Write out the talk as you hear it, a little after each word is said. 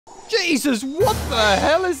Jesus, what the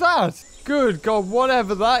hell is that? Good God,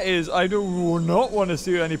 whatever that is, I do not want to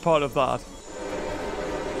see any part of that.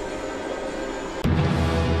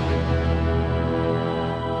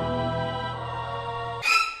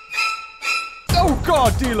 Oh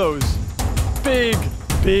God, Delos. Big,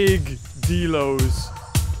 big Delos.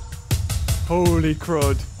 Holy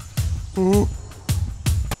crud. Ooh.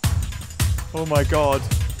 Oh my God.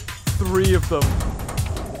 3 of them.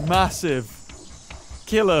 Massive.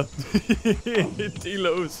 Killer.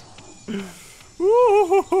 Delos.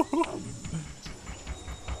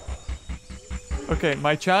 Okay,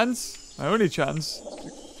 my chance. My only chance.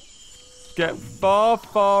 Get far,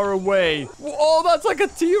 far away. Oh, that's like a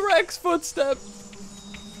T.rex footstep.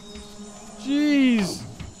 Jeez.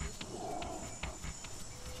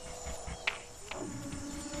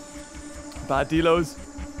 Bad Delos.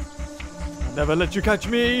 Never let you catch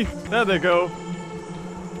me. There they go.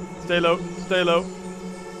 Stay low. Stay low.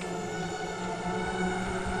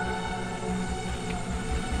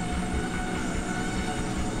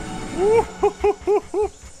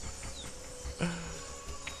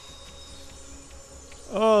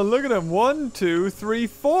 Oh, look at them. 1, 2, 3,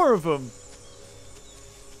 4 of them.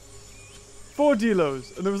 4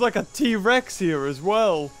 Delos. And there was like a T.rex here as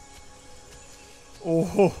well.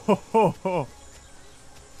 Oh,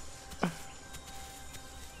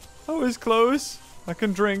 that was close. I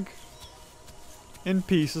can drink in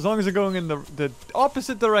peace as long as they're going in the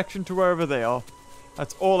opposite direction to wherever they are.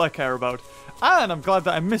 That's all I care about. And I'm glad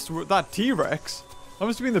that I missed that T.rex. That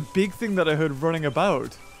must have been the big thing that I heard running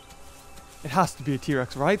about. It has to be a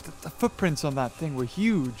T.rex, right? The footprints on that thing were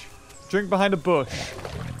huge. Drink behind a bush.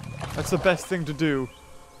 That's the best thing to do.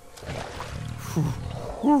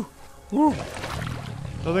 Whew. Whew.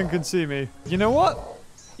 Nothing can see me. You know what?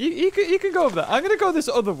 You can go over there. I'm going to go this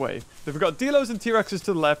other way. They've got Delos and T.rexes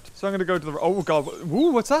to the left, so I'm going to go to the... Oh, God.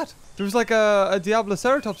 Ooh, what's that? There was like a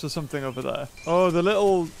Diabloceratops or something over there. Oh, the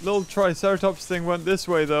little Triceratops thing went this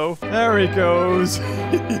way, though. There he goes.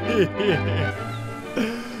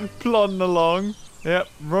 Plodding along. Yep,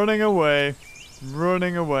 running away.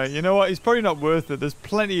 Running away. You know what? He's probably not worth it. There's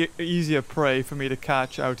plenty easier prey for me to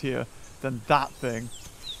catch out here than that thing.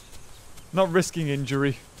 Not risking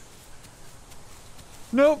injury.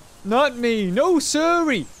 Nope, not me. No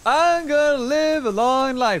siree. I'm gonna live a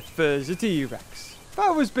long life as a T.rex. If I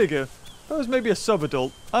was bigger, if I was maybe a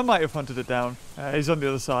sub-adult, I might have hunted it down. He's on the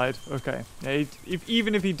other side. Okay. Yeah,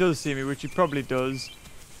 even if he does see me, which he probably does,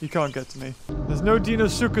 he can't get to me. There's no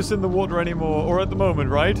Dinosaurus in the water anymore, or at the moment,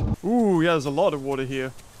 right? Ooh, yeah, there's a lot of water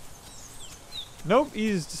here. Nope,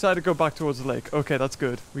 he's decided to go back towards the lake. Okay, that's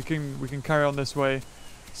good. We can carry on this way.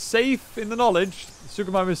 Safe in the knowledge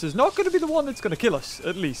Sugamamimus is not going to be the one that's going to kill us,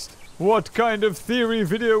 at least. What kind of theory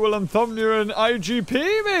video will Anthomnia and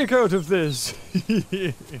IGP make out of this?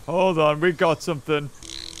 Hold on, we got something.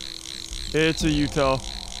 It's a Utah.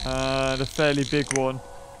 And a fairly big one.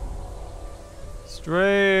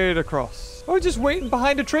 Straight across. Oh, just waiting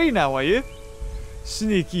behind a tree now, are you?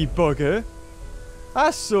 Sneaky bugger.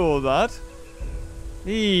 I saw that.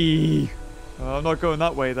 Eee. Oh, I'm not going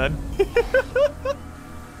that way then.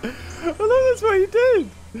 Oh, that's what you did.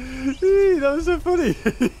 Eee, that was so funny.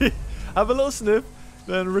 Have a little sniff,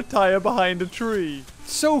 then retire behind a tree.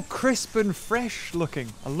 So crisp and fresh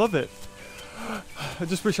looking. I love it. I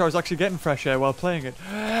just wish I was actually getting fresh air while playing it.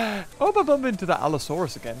 Oh, I bump into that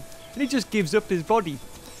Allosaurus again. And he just gives up his body.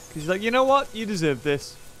 He's like, you know what? You deserve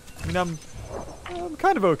this. I mean, I'm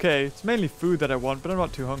kind of okay. It's mainly food that I want, but I'm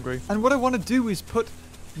not too hungry. And what I want to do is put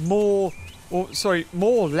more or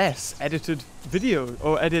less edited video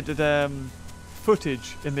or edited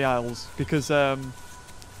footage in the Isles, because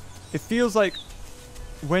it feels like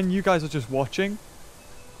when you guys are just watching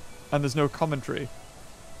and there's no commentary,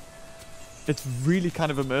 it's really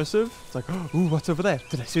kind of immersive. It's like, oh, ooh, what's over there?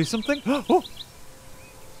 Did I see something? Oh,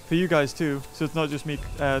 for you guys too, so it's not just me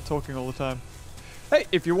talking all the time. Hey,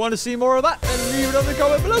 if you want to see more of that, then leave it on the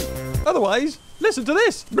comment below. Otherwise, listen to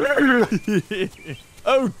this.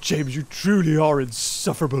 Oh, James, you truly are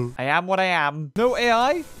insufferable. I am what I am. No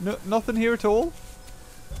AI? No, nothing here at all?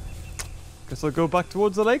 Guess I'll go back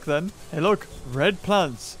towards the lake then. Hey, look. Red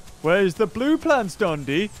plants. Where's the blue plants,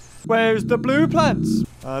 Dondi? Where's the blue plants?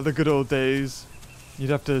 The good old days. You'd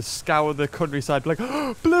have to scour the countryside, like,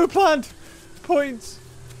 oh, blue plant! Points!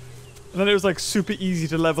 And then it was like super easy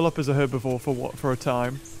to level up as a herbivore for a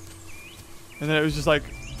time. And then it was just like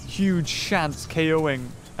huge shants KOing.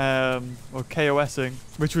 Or KOSing,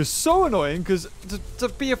 which was so annoying because to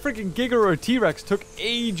be a freaking Giga or a T-Rex took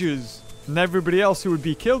ages. And everybody else who would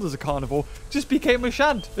be killed as a carnivore just became a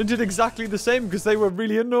shant and did exactly the same because they were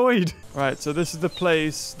really annoyed. Right, so this is the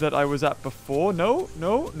place that I was at before. No,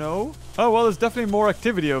 no, no. Oh, well, there's definitely more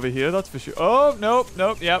activity over here, that's for sure. Oh, nope,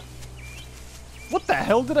 nope, yep. What the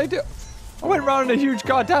hell did I do? I went around in a huge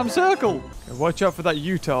goddamn circle. Okay, watch out for that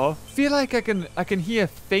Utah. Feel like I can hear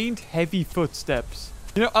faint, heavy footsteps.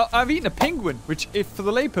 You know, I've eaten a penguin, which, if for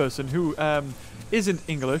the layperson who isn't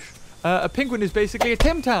English, a penguin is basically a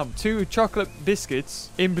Tim Tam. 2 chocolate biscuits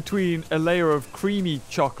in between a layer of creamy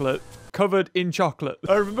chocolate covered in chocolate.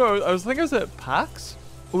 I remember, I think I was at PAX,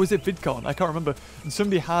 or was it VidCon? I can't remember. And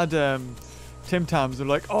somebody had Tim Tams. They're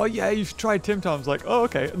like, oh yeah, you should try Tim Tams. Like, oh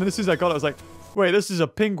okay. And then as soon as I got it, I was like, wait, this is a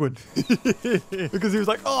penguin. Because he was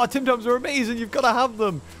like, oh, Tim Tams are amazing. You've got to have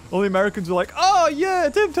them. All the Americans were like, oh yeah,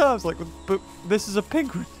 Tim Tams. Like, but this is a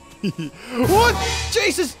penguin. What?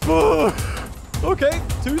 Jesus. Okay,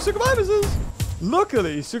 2 Suchomimuses.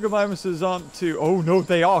 Luckily, Suchomimuses aren't too... Oh, no,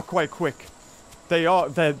 they are quite quick.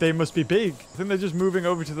 They must be big. I think they're just moving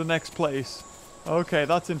over to the next place. Okay,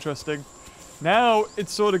 that's interesting. Now, it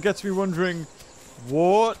sort of gets me wondering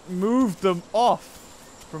what moved them off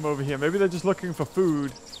from over here. Maybe they're just looking for food.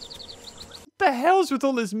 What the hell's with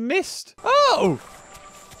all this mist? Oh!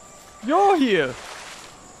 You're here.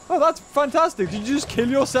 Oh, that's fantastic. Did you just kill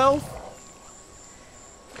yourself?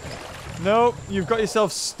 No, you've got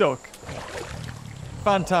yourself stuck.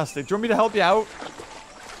 Fantastic. Do you want me to help you out?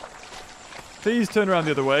 Please turn around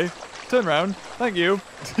the other way. Turn around. Thank you.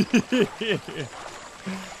 A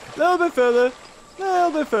little bit further. A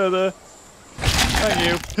little bit further. Thank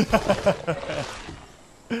you.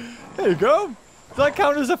 There you go. Does that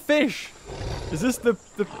count as a fish? Is this the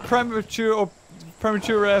premature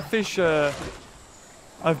fish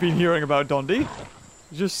I've been hearing about, Dondi?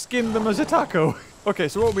 Just skin them as a taco. Okay,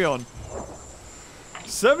 so what are we on?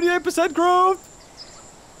 78% growth!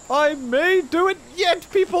 I may do it yet,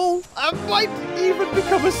 people! I might even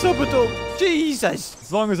become a sub-adult! Jesus!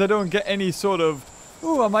 As long as I don't get any sort of...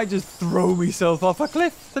 Oh, I might just throw myself off a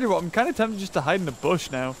cliff. Tell you what, I'm kind of tempted just to hide in a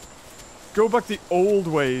bush now. Go back the old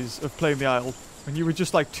ways of playing the Isle. When you were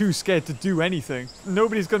just like too scared to do anything.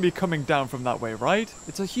 Nobody's going to be coming down from that way, right?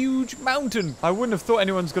 It's a huge mountain. I wouldn't have thought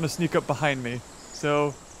anyone's going to sneak up behind me.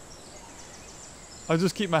 So... I'll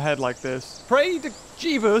just keep my head like this. Pray to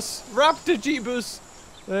Jeebus, Raptor Jeebus,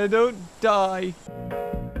 they don't die.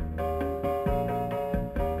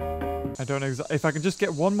 I don't know if I can just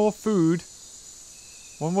get one more food,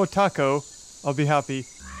 one more taco, I'll be happy.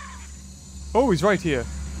 Oh, he's right here.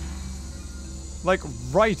 Like,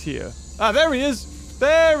 right here. Ah, there he is.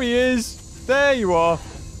 There he is. There you are.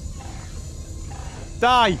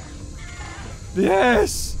 Die.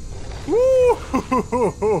 Yes. Woo!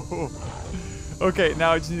 Okay,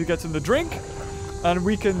 now I just need to get some to drink, and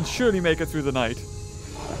we can surely make it through the night.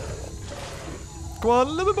 Come on, a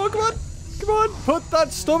little bit more, come on. Come on, put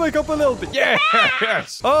that stomach up a little bit.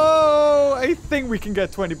 Yes! Oh, I think we can get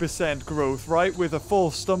 20% growth, right? With a full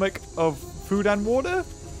stomach of food and water.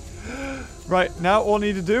 Right, now all I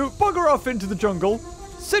need to do, bugger off into the jungle,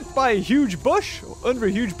 sit by a huge bush, or under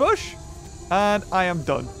a huge bush, and I am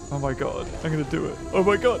done. Oh my god, I'm gonna do it. Oh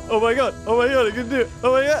my god, oh my god, oh my god, I'm gonna do it.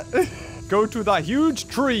 Oh my god. Go to that huge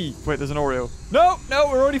tree. Wait, there's an Oreo. No, no,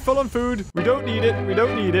 we're already full on food. We don't need it. We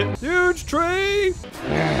don't need it. Huge tree.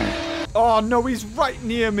 Oh, no, he's right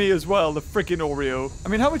near me as well, the freaking Oreo. I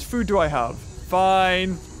mean, how much food do I have?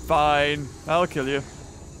 Fine, fine. I'll kill you.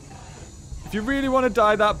 If you really want to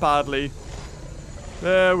die that badly.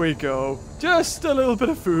 There we go. Just a little bit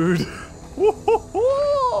of food.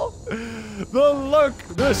 The luck,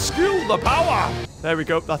 the skill, the power. There we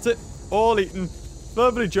go. That's it. All eaten.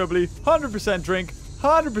 Lovely jubbly, 100% drink,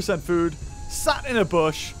 100% food, sat in a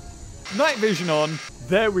bush, night vision on,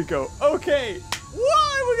 there we go. Okay,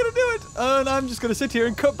 why we're gonna do it? And I'm just gonna sit here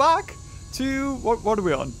and cut back to, what are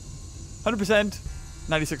we on? 100%,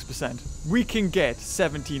 96%. We can get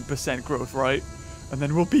 17% growth, right? And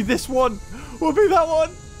then we'll be this one, we'll be that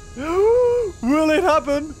one. Will it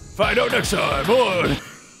happen? Find out next time on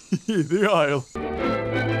The Isle.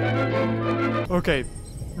 Okay.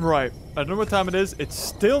 Right, I don't know what time it is. It's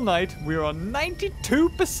still night. We're on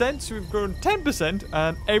 92%, so we've grown 10%,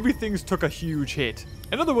 and everything's took a huge hit.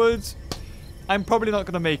 In other words, I'm probably not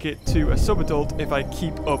going to make it to a sub-adult if I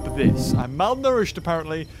keep up this. I'm malnourished,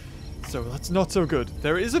 apparently, so that's not so good.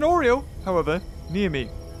 There is an Oreo, however, near me.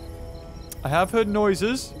 I have heard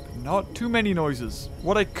noises, but not too many noises.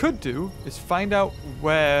 What I could do is find out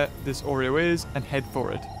where this Oreo is and head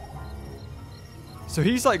for it. So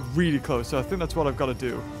he's like really close, so I think that's what I've got to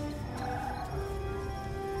do.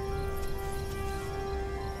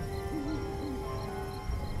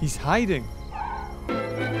 He's hiding.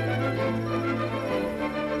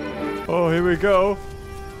 Oh, here we go.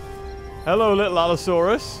 Hello, little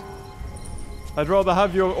Allosaurus. I'd rather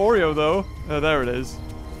have your Oreo, though. Oh, there it is.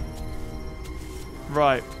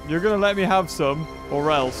 Right. You're going to let me have some,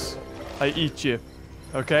 or else I eat you.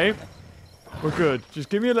 Okay? We're good. Just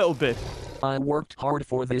give me a little bit. I worked hard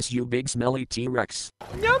for this, you big smelly T.rex.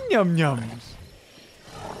 Yum, yum, yums.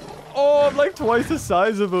 Oh, I'm like twice the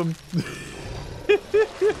size of him.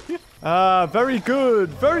 Ah, very good.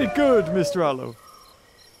 Very good, Mr. Allo.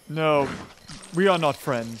 No, we are not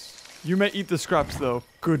friends. You may eat the scraps, though.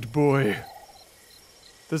 Good boy.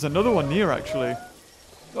 There's another one near, actually.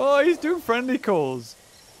 Oh, he's doing friendly calls.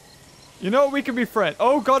 You know, we can be friends.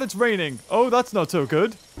 Oh, God, it's raining. Oh, that's not so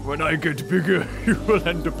good. When I get bigger, you will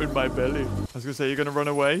end up in my belly. I was going to say, you're going to run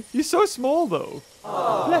away. He's so small, though.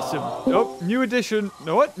 Aww. Bless him. Oh, new addition.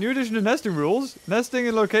 Know what? New addition to nesting rules. Nesting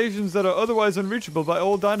in locations that are otherwise unreachable by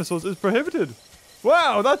all dinosaurs is prohibited.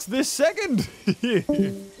 Wow, that's this second.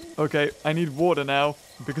 Okay, I need water now.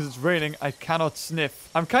 Because it's raining, I cannot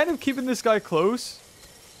sniff. I'm kind of keeping this guy close.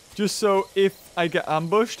 Just so if I get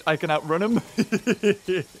ambushed, I can outrun him.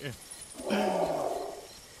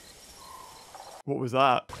 What was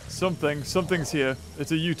that? Something's here.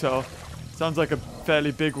 It's a Utah. Sounds like a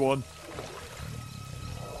fairly big one.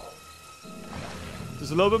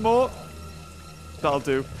 Just a little bit more. That'll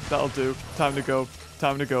do. That'll do. Time to go.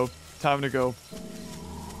 Time to go. Time to go.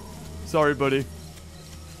 Sorry, buddy.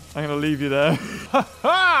 I'm gonna leave you there. Ha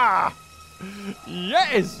ha!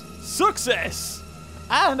 Yes! Success!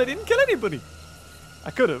 And I didn't kill anybody.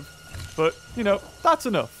 I could have. But, you know, that's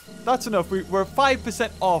enough. That's enough. We're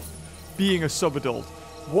 5% off being a subadult.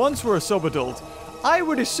 Once we're a subadult, I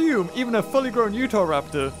would assume even a fully grown Utah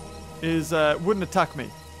raptor wouldn't attack me.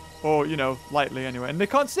 Or, you know, lightly anyway. And they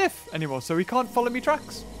can't sniff anymore, so he can't follow me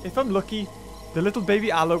tracks. If I'm lucky, the little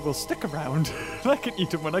baby Allo will stick around. And I can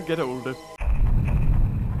eat him when I get older.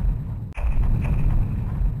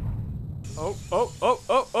 Oh.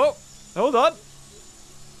 Hold on.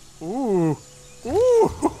 Ooh.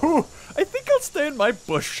 I think I'll stay in my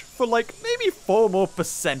bush for like maybe 4 more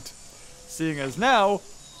 %. Seeing as now,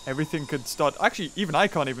 everything could start. Actually, even I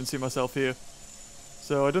can't even see myself here.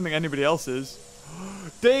 So I don't think anybody else is.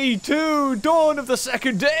 Day 2, dawn of the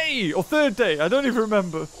 2nd day, or 3rd day. I don't even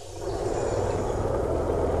remember.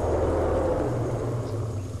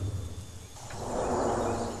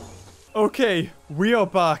 Okay, we are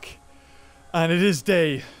back. And it is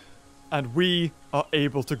day. And we are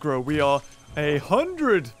able to grow. We are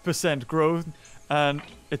 100% grown. And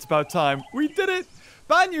it's about time. We did it!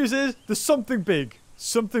 Bad news is, there's something big.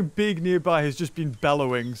 Something big nearby has just been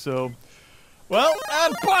bellowing, so... Well,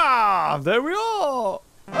 and bam! There we are!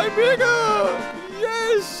 I'm bigger!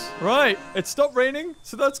 Yes! Right, it stopped raining,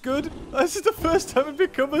 so that's good. This is the first time I've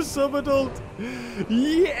become a subadult.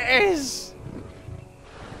 Yes!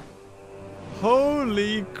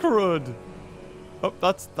 Holy crud. Oh,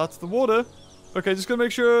 that's the water. Okay, just gonna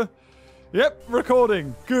make sure... Yep,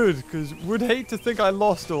 recording. Good, because would hate to think I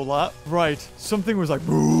lost all that. Right, something was like...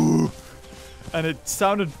 Boo! And it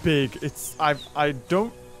sounded big. I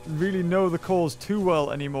don't really know the calls too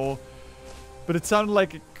well anymore. But it sounded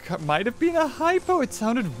like it might have been a hypo. It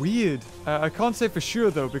sounded weird. I can't say for sure,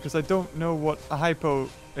 though, because I don't know what a hypo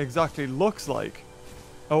exactly looks like.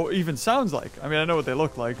 Or even sounds like. I mean, I know what they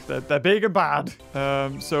look like. They're big and bad.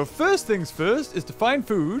 So first things first is to find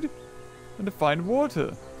food and to find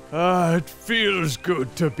water. It feels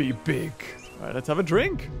good to be big. All right, let's have a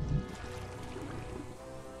drink.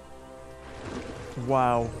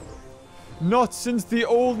 Wow. Not since the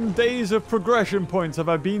olden days of progression points have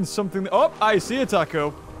I been something... Oh, I see a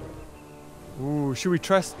taco. Ooh, should we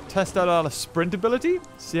test out our sprint ability?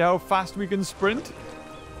 See how fast we can sprint?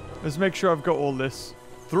 Let's make sure I've got all this.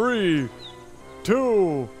 3,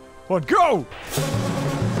 2, 1, go!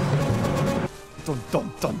 Dun,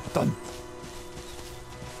 dun, dun, dun.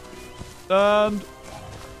 And...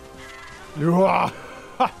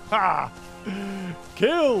 Ha ha!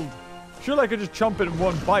 Killed! Surely I could just chomp it in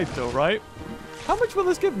one bite, though, right? How much will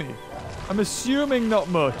this give me? I'm assuming not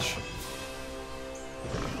much.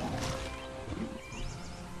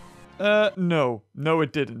 No. No,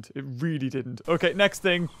 it didn't. It really didn't. Okay, next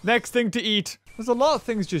thing. Next thing to eat. There's a lot of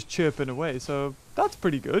things just chirping away, so that's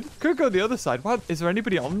pretty good. Could go the other side. Wow, is there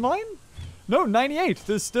anybody online? No, 98.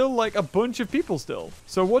 There's still, like, a bunch of people still.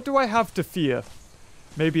 So what do I have to fear?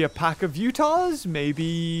 Maybe a pack of Utahs?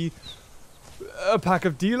 Maybe... a pack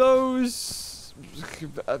of Delos,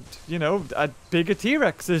 you know, a bigger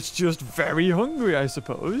T.rex is just very hungry, I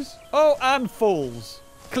suppose. Oh, and falls.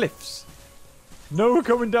 Cliffs. No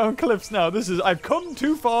coming down cliffs now. I've come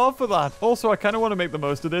too far for that. Also, I kind of want to make the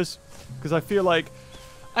most of this, because I feel like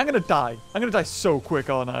I'm going to die. I'm going to die so quick,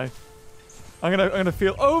 aren't I? I'm gonna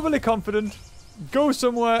feel overly confident, go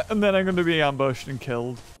somewhere, and then I'm gonna be ambushed and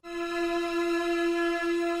killed.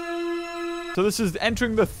 So this is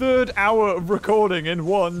entering the 3rd hour of recording in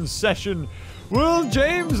one session. Will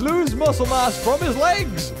James lose muscle mass from his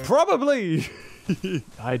legs? Probably.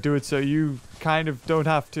 I do it so you kind of don't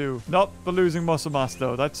have to. Not for losing muscle mass,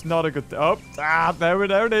 though. That's not a good thing. Oh, there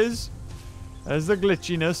it is. There's the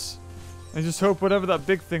glitchiness. I just hope whatever that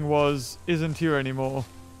big thing was isn't here anymore.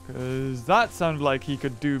 Because that sounded like he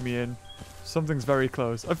could do me in. Something's very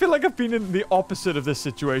close. I feel like I've been in the opposite of this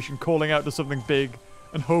situation, calling out to something big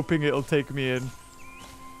and hoping it'll take me in.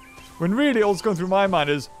 When really all that's going through my mind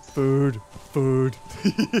is food, food.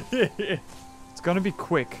 It's gonna be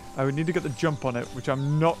quick. I would need to get the jump on it, which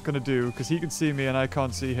I'm not gonna do because he can see me and I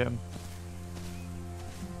can't see him.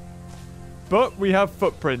 But we have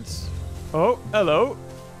footprints. Oh, hello.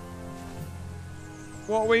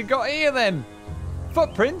 What we got here then?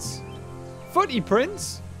 Footprints? Footy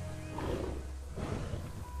prints?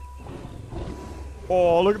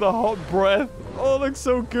 Oh, look at the hot breath. Oh, it looks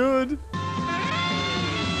so good.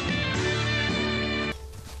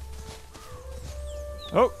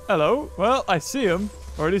 Oh, hello. Well, I see him.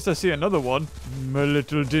 Or at least I see another one. My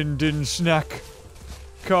little din-din snack.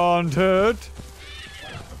 Can't hurt.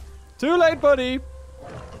 Too late, buddy.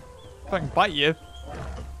 If I can bite you.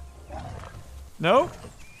 No?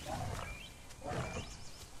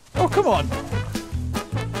 Oh, come on.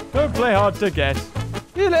 Don't play hard to get.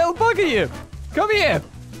 You little bugger, you. Come here.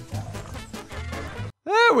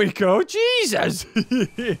 There we go. Jesus.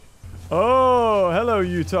 Oh, hello,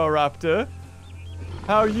 Utah Raptor.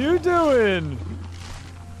 How you doing?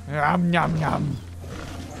 Yum, yum, yum.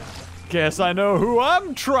 Guess I know who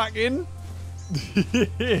I'm tracking.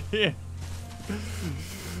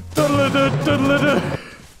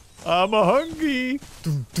 I'm a hungry.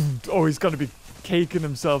 Oh, he's gonna be caking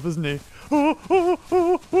himself, isn't he? I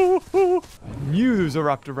knew there was a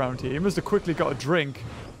raptor around here. He must have quickly got a drink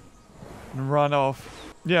and ran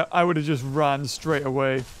off. Yeah, I would have just ran straight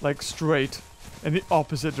away, like straight in the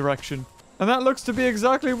opposite direction. And that looks to be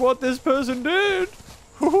exactly what this person did.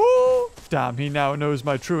 Damn, he now knows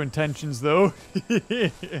my true intentions, though.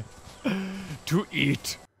 To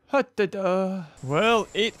eat. Well,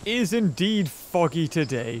 it is indeed foggy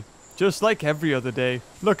today. Just like every other day.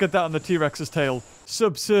 Look at that on the T-Rex's tail.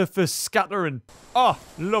 Subsurface scattering. Ah,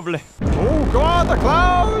 lovely. Oh, God, the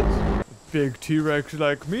clouds! Big T-Rex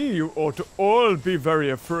like me, you ought to all be very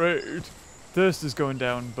afraid. Thirst is going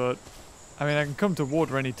down, but... I mean, I can come to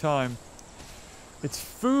water any time. It's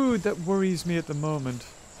food that worries me at the moment.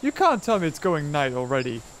 You can't tell me it's going night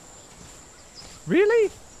already.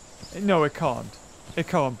 Really? No, it can't. It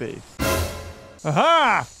can't be.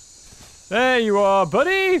 Aha! There you are,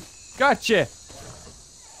 buddy! Gotcha!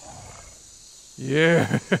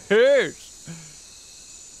 Yes!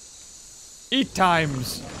 Eat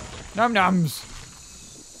times! Nom noms!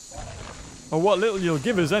 Or what little you'll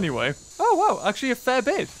give us anyway. Oh, wow, actually a fair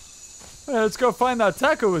bit. Well, let's go find that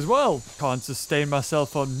taco as well. Can't sustain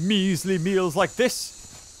myself on measly meals like this.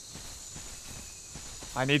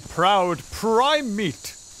 I need proud prime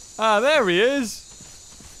meat. Ah, there he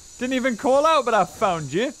is. Didn't even call out, but I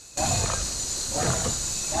found you.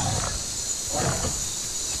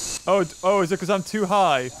 Oh, is it because I'm too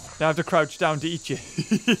high? Now I have to crouch down to eat you.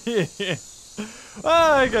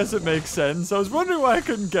 I guess it makes sense. I was wondering why I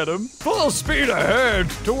couldn't get him. Full speed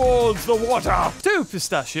ahead towards the water. 2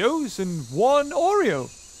 pistachios and 1 Oreo.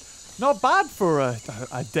 Not bad for a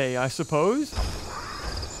day, I suppose.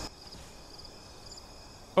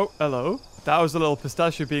 Oh, hello. That was a little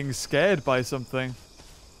pistachio being scared by something.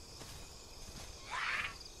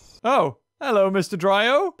 Oh, hello, Mr.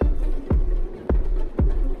 Dryo.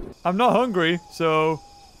 I'm not hungry, so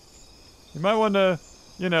you might want to,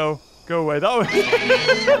 you know, go away. That way.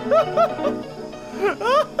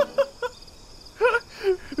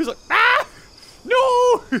 He's like, ah!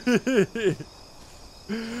 No!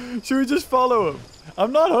 Should we just follow him?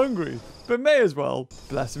 I'm not hungry, but may as well.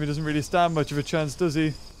 Bless him, he doesn't really stand much of a chance, does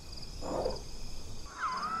he?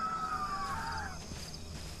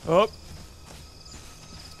 Oh.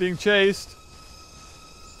 It's being chased.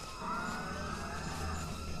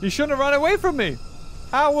 You shouldn't have run away from me.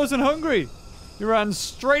 I wasn't hungry. You ran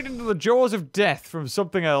straight into the jaws of death from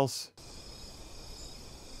something else.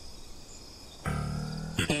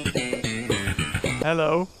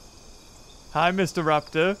 Hello. Hi, Mr.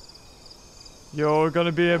 Raptor. You're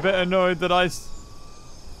gonna be a bit annoyed that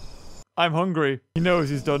I'm hungry. He knows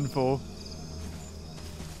he's done for.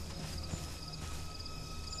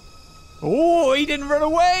 Oh, he didn't run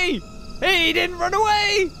away! He didn't run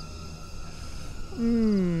away!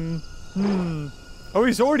 Oh,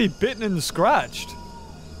 he's already bitten and scratched.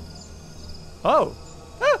 Oh.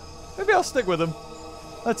 Maybe I'll stick with him.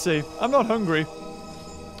 Let's see. I'm not hungry.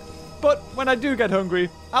 But when I do get hungry,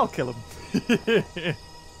 I'll kill him.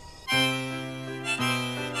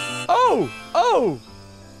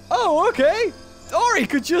 Oh, okay. Or he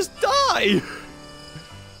could just die.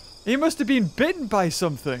 He must have been bitten by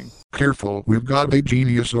something. Careful, we've got a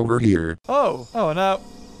genius over here. Oh, now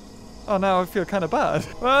I feel kind of bad.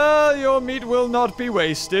 Well, your meat will not be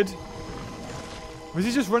wasted. Was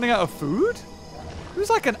he just running out of food? He was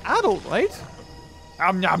like an adult, right?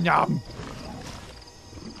 Yum, yum, yum.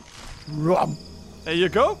 Rum. There you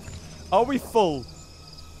go. Are we full?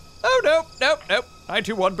 Oh, no.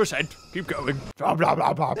 91%. Keep going. Blah, blah,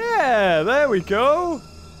 blah, blah. Yeah, there we go.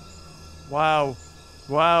 Wow.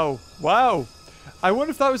 I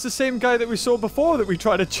wonder if that was the same guy that we saw before that we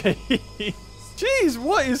tried to chase. Jeez,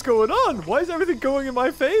 what is going on? Why is everything going in my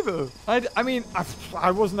favor? I mean, I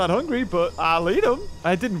wasn't that hungry, but I'll eat him.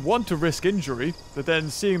 I didn't want to risk injury, but then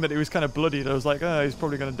seeing that he was kind of bloodied, I was like, oh, he's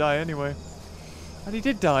probably going to die anyway. And he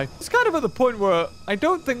did die. It's kind of at the point where I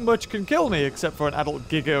don't think much can kill me except for an adult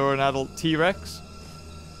Giga or an adult T.rex.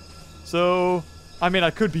 So, I mean, I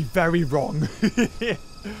could be very wrong.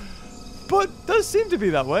 But does seem to be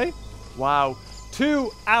that way. Wow.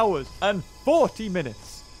 2 hours and 40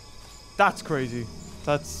 minutes. That's crazy.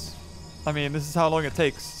 I mean, this is how long it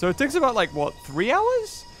takes. So it takes about, like, what, 3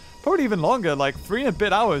 hours? Probably even longer, like 3 and a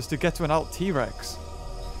bit hours to get to an adult T.rex.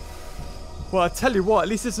 Well, I tell you what, at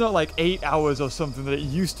least it's not like 8 hours or something that it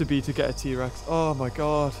used to be to get a T.rex. Oh my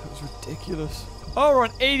god, it was ridiculous. Oh, we're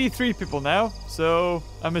on 83 people now, so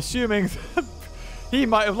I'm assuming that he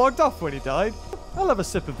might have logged off when he died. I'll have a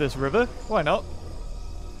sip of this river. Why not?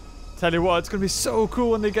 Tell you what, it's going to be so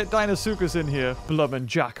cool when they get Dinosaurus in here. Blum and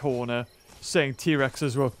Jack Horner saying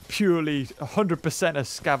T-Rexes were purely 100% a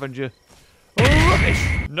scavenger. Oh,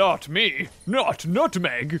 rubbish! Not me. Not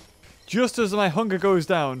Nutmeg. Just as my hunger goes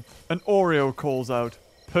down, an Oreo calls out.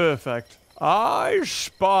 Perfect. I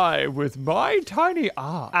spy with my tiny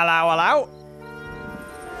eye. Hello.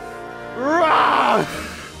 Rah!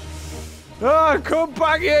 Ah, come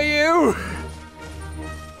back here, you!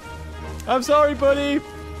 I'm sorry, buddy.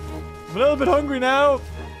 I'm a little bit hungry now.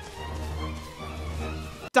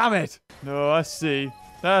 Damn it. No, I see.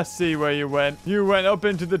 I see where you went. You went up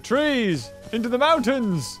into the trees. Into the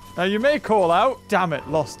mountains. Now, you may call out. Damn it,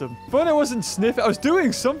 lost him. But I wasn't sniffing. I was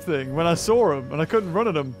doing something when I saw him, and I couldn't run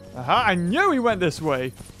at him. Aha, I knew he went this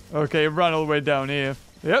way. Okay, ran all the way down here.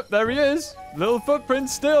 Yep, there he is. Little footprint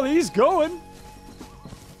still. He's going.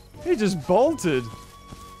 He just bolted.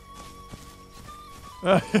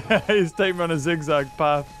 He's taking me on a zigzag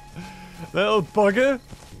path. Little bugger.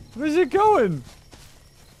 Where's he going?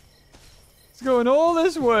 He's going all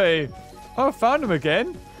this way. Oh, I found him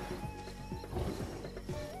again.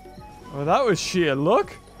 Oh, that was sheer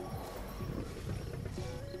luck.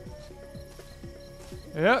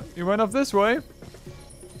 Yep, he went off this way.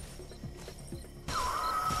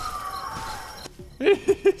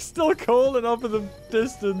 He's still calling off in the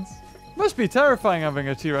distance. Must be terrifying having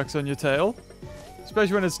a T-Rex on your tail.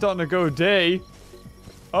 Especially when it's starting to go day.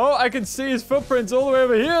 Oh, I can see his footprints all the way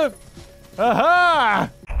over here. Aha!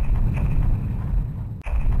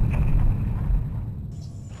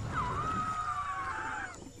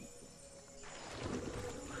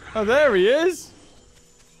 Oh, there he is.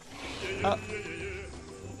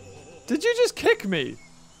 Did you just kick me?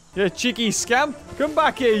 You cheeky scamp. Come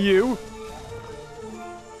back here, you.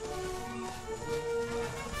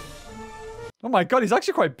 Oh my god, he's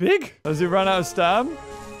actually quite big. Has he run out of stam?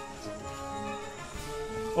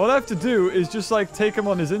 All I have to do is just like take him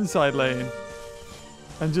on his inside lane.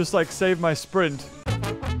 And just like save my sprint.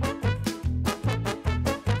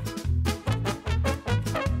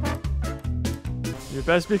 You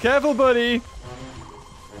best be careful, buddy.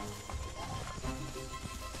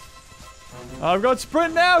 I've got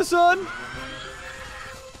sprint now, son.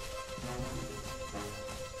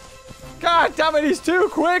 God damn it, he's too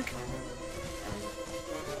quick.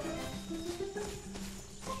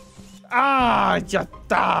 Alright,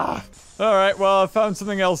 well, I found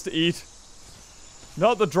something else to eat.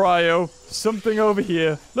 Not the Dryo. Something over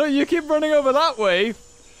here. Look, you keep running over that way.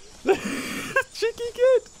 Cheeky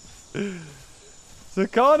kid. There's a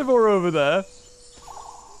carnivore over there.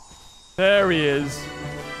 There he is.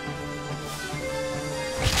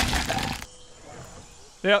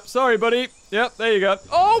 Yep, sorry, buddy. Yep, there you go.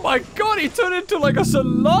 Oh my god, he turned into like a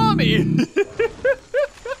salami.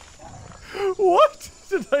 What?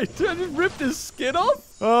 Did I just rip his skin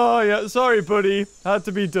off? Oh, yeah. Sorry, buddy. Had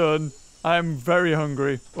to be done. I'm very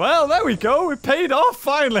hungry. Well, there we go. It paid off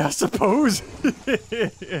finally, I suppose.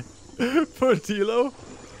 Poor Tilo.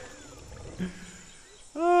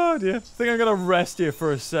 Oh dear. I think I'm gonna rest here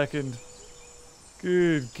for a second.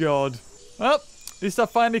 Good God. Well, at least I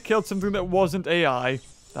finally killed something that wasn't AI.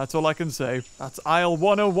 That's all I can say. That's aisle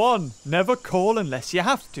 101. Never call unless you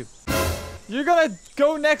have to. You're gonna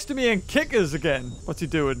go next to me and kick us again. What's he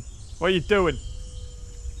doing? What are you doing?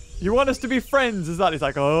 You want us to be friends, is that? He's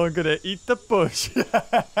like, oh, I'm gonna eat the bush.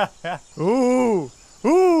 Ooh.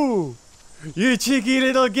 Ooh. You cheeky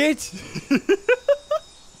little git.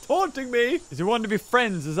 Taunting me. Does he want to be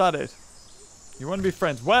friends, is that it? You want to be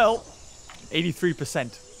friends? Well,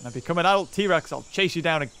 83%. When I become an adult T-Rex, I'll chase you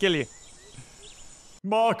down and kill you.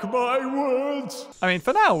 Mark my words. I mean,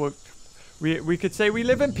 for now, we could say we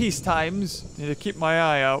live in peace times. Need to keep my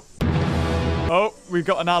eye out. Oh, we've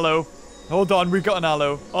got an aloe. Hold on, we've got an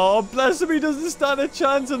aloe. Oh, bless him, he doesn't stand a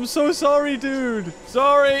chance. I'm so sorry, dude.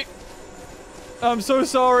 Sorry. I'm so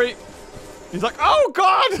sorry. He's like, oh,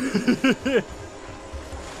 God.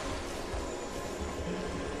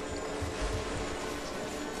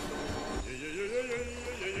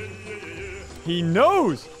 He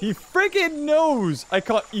knows. He freaking knows I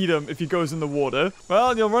can't eat him if he goes in the water.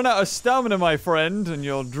 Well, you'll run out of stamina, my friend, and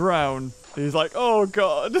you'll drown. He's like, oh,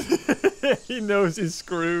 God. He knows he's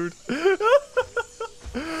screwed.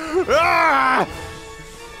 Ah!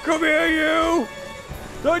 Come here, you.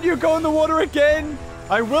 Don't you go in the water again.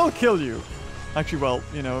 I will kill you. Actually, well,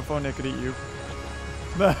 you know, if only I could eat you.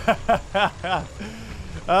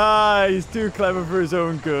 Ah, he's too clever for his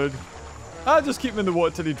own good. I'll just keep him in the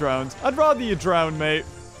water till he drowns. I'd rather you drown, mate.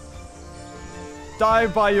 Die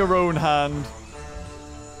by your own hand.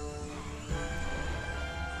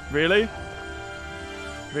 Really?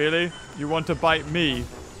 Really? You want to bite me?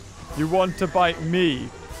 You want to bite me?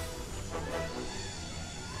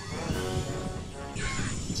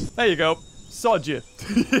 There you go. Sod you.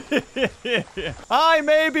 I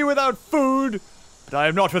may be without food, but I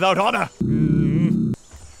am not without honor. You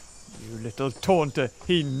little taunter.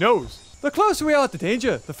 He knows. The closer we are to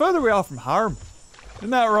danger, the further we are from harm.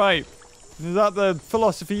 Isn't that right? Is that the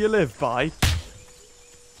philosophy you live by?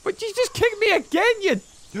 But you just kicked me again, you...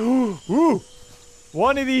 Ooh.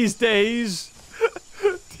 One of these days...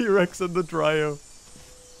 T-Rex and the Dryo.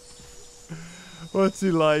 What's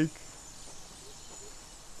he like?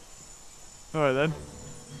 Alright then.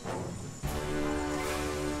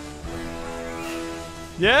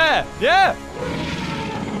 Yeah! Yeah!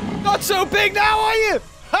 Not so big now, are you?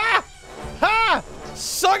 Ha! Ha!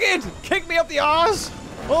 Suck it! Kick me up the arse!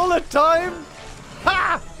 All the time!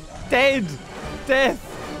 Ha! Dead! Death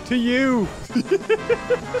to you!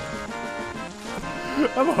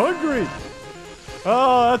 I'm hungry!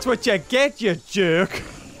 Oh, that's what you get, you jerk!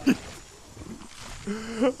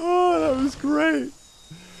 Oh, that was great!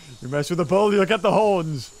 You mess with the bull, you'll get the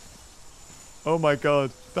horns! Oh my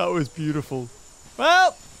God, that was beautiful.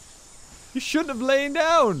 Well, you shouldn't have lain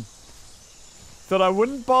down! Thought I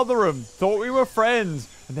wouldn't bother him. Thought we were friends.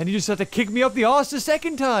 And then he just had to kick me up the arse a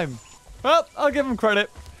second time. Well, I'll give him credit.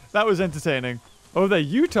 That was entertaining. Oh, they're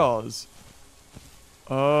Utahs.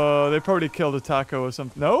 Oh, they probably killed a taco or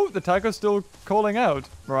something. No, the taco's still calling out.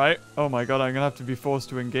 Right. Oh my God, I'm gonna have to be forced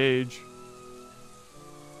to engage.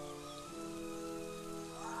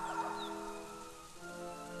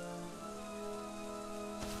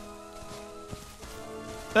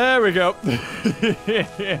 There we go.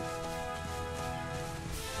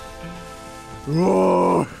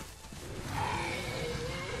 Whoa.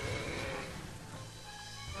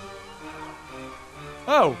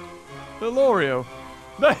 Oh, the L'Oreo.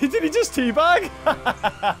 Did he just teabag?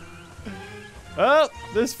 Well,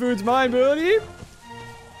 this food's mine, buddy.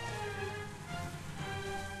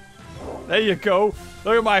 There you go.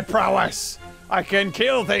 Look at my prowess. I can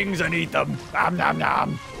kill things and eat them. Nom nom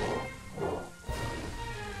nom.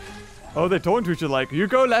 Oh, they taunt each other like, you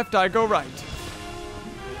go left, I go right.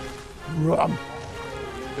 Rum.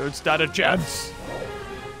 Don't stand a chance.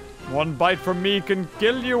 One bite from me can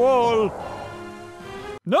kill you all.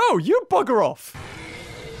 No, you bugger off.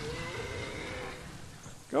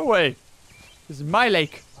 Go away. This is my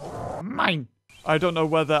lake. Mine. I don't know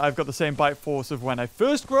whether I've got the same bite force of when I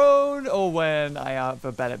first grown or when I have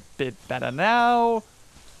a bit better now.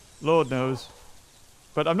 Lord knows.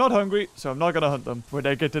 But I'm not hungry, so I'm not going to hunt them. When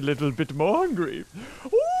I get a little bit more hungry.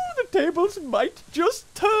 Oh, the tables might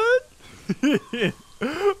just turn.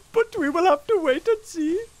 But we will have to wait and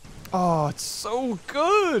see. Oh, it's so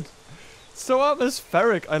good. It's so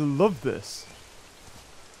atmospheric. I love this.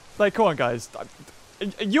 Like, come on, guys.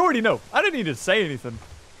 You already know. I don't need to say anything.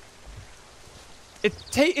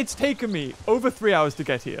 It's taken me over 3 hours to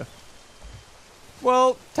get here.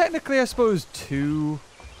 Well, technically, I suppose 2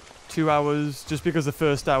 2 hours, just because the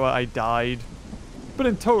first hour I died. But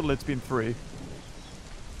in total, it's been 3.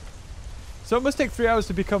 So it must take 3 hours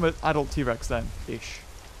to become an adult T-Rex then, ish.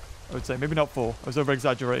 I would say, maybe not 4. I was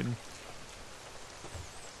over-exaggerating.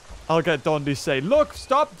 I'll get Don to say, look,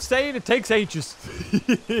 stop saying it takes ages.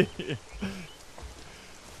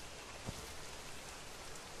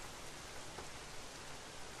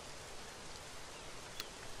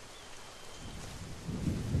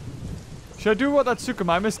 Should I do what that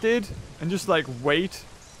Suchomimus did and just like wait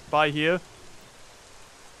by here?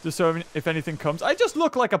 Just so if anything comes. I just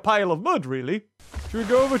look like a pile of mud, really. Should we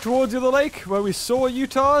go over towards the other lake where we saw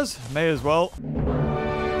Utahs? May as well.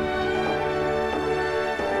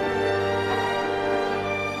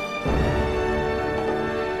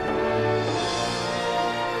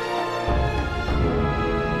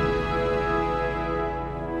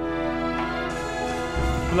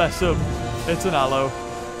 Bless him. It's an aloe.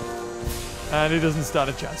 And he doesn't stand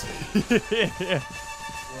a chance.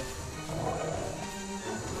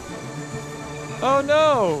 Oh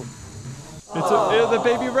no! It's the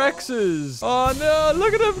baby Rexes. Oh no,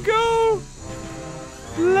 look at them go!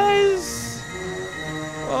 Blaze!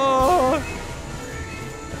 Oh!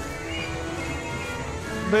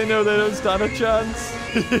 They know they don't stand a chance.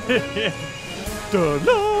 Tell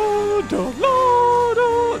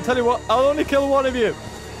you what, I'll only kill one of you.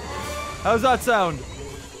 How's that sound?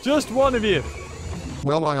 Just one of you.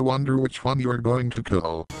 Well, I wonder which one you're going to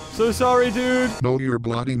kill. So sorry, dude. No, you're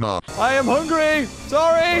bloody not. I am hungry.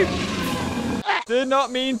 Sorry. Did not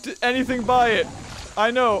mean anything by it. I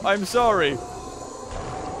know. I'm sorry.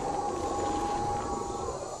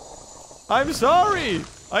 I'm sorry.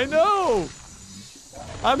 I know.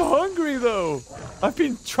 I'm hungry, though. I've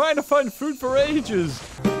been trying to find food for ages.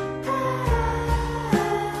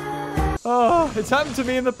 Oh, it's happened to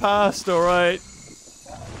me in the past, alright?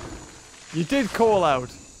 You did call out.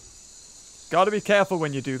 Gotta be careful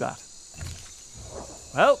when you do that.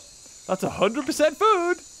 Well, that's 100%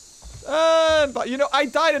 food. But, you know, I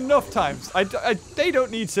died enough times. They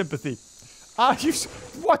don't need sympathy. You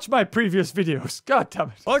watch my previous videos. God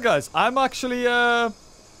damn it. Well, guys, I'm actually, I'm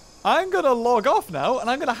gonna log off now, and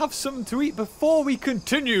I'm gonna have something to eat before we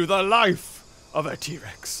continue the life of a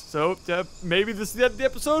T-Rex. So, maybe this is the end of the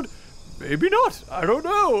episode. Maybe not. I don't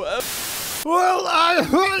know. Well, I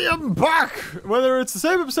am back. Whether it's the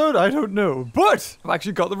same episode, I don't know. But I've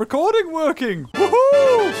actually got the recording working.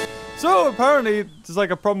 Woohoo! So apparently, there's like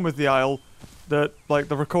a problem with the Isle that like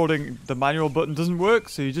the manual button doesn't work.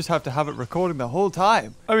 So you just have to have it recording the whole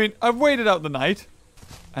time. I mean, I've waited out the night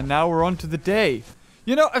and now we're on to the day.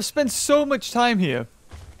 You know, I've spent so much time here.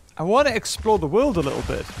 I want to explore the world a little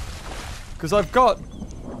bit because I've got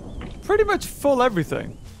pretty much full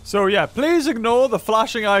everything. So yeah, please ignore the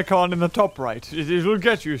flashing icon in the top right. It'll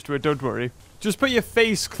get used to it, don't worry. Just put your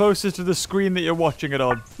face closer to the screen that you're watching it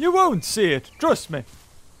on. You won't see it, trust me.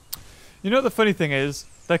 You know the funny thing is,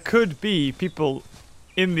 there could be people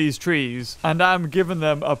in these trees, and I'm giving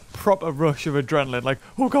them a proper rush of adrenaline, like,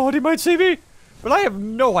 oh god, he might see me! But I have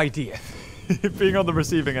no idea, being on the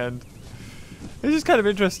receiving end. It's just kind of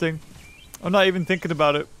interesting. I'm not even thinking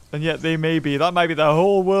about it, and yet they may be. That might be the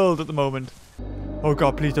whole world at the moment. Oh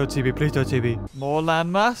god, please don't see me, please don't see me. More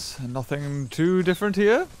landmass, nothing too different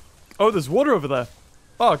here. Oh, there's water over there.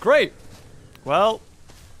 Oh, great. Well,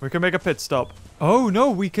 we can make a pit stop. Oh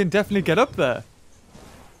no, we can definitely get up there.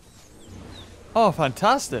 Oh,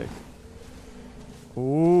 fantastic.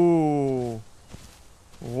 Ooh.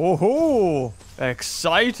 Whoa,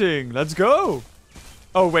 exciting. Let's go.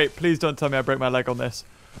 Oh wait, please don't tell me I break my leg on this.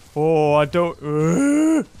 Oh, I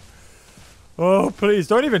don't... Oh, please,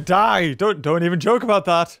 don't even die. Don't even joke about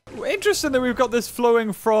that. Interesting that we've got this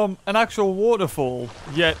flowing from an actual waterfall,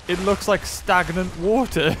 yet it looks like stagnant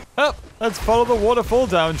water. Oh, let's follow the waterfall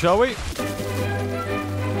down, shall we?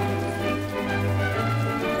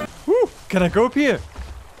 Whew, can I go up here?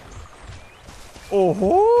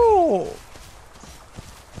 Oh-ho!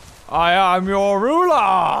 I am your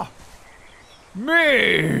ruler!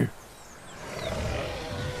 Me!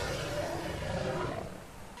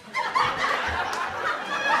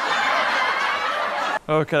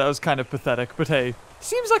 Okay, that was kind of pathetic, but hey.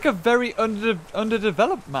 Seems like a very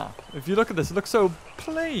underdeveloped map. If you look at this, it looks so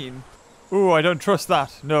plain. Ooh, I don't trust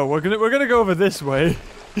that. No, we're gonna go over this way.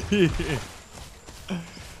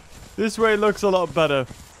 This way looks a lot better.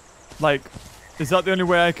 Like, is that the only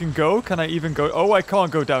way I can go? Can I even go? Oh, I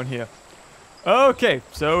can't go down here. Okay,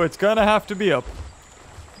 so it's gonna have to be up.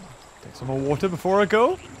 Take some more water before I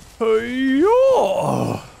go.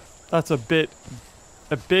 Hey-yo! That's a big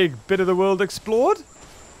bit of the world explored.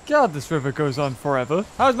 God, this river goes on forever.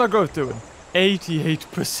 How's my growth doing?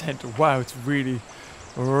 88%. Wow, it's really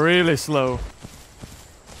Really slow.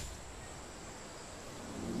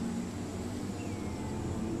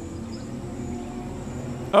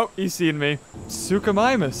 Oh, he's seen me.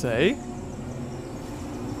 Suchomimus, eh?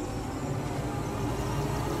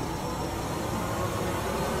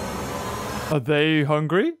 Are they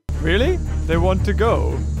hungry? Really? They want to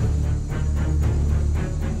go?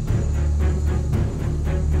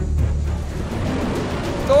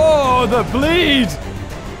 Oh, the bleed!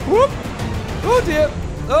 Whoop! Oh dear!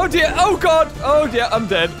 Oh dear! Oh god! Oh dear! I'm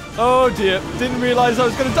dead! Oh dear! Didn't realize I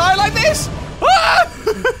was gonna die like this! Ah!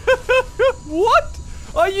 What?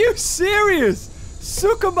 Are you serious?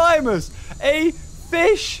 Suchomimus, a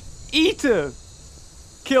fish eater,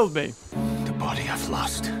 killed me. The body I've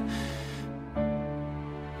lost.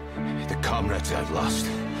 The comrades I've lost.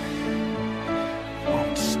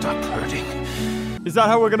 Won't stop hurting. Is that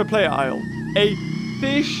how we're gonna play it, Isle? A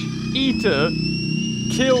fish eater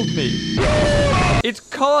killed me. It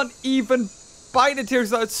can't even bite a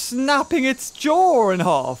T-Rex without snapping its jaw in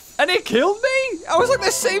half. And it killed me? I was like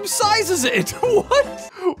the same size as it. What?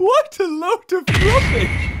 What a load of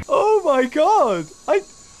rubbish. Oh my god.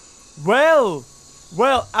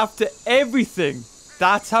 Well, after everything,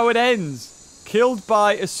 that's how it ends. Killed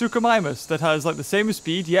by a Suchomimus that has like the same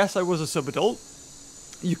speed. Yes, I was a sub-adult.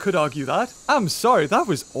 You could argue that. I'm sorry, that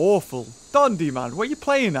was awful. Dundee, man, what are you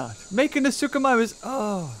playing at? Making a Suchomimus.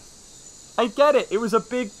 Oh. I get it. It was a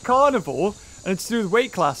big carnivore and it's to do with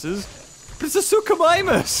weight classes. But it's a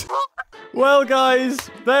Suchomimus. Well, guys,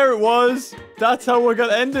 there it was. That's how we're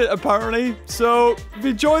going to end it, apparently. So, if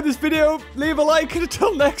you enjoyed this video, leave a like. And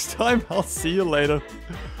until next time, I'll see you later.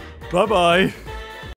 Bye-bye.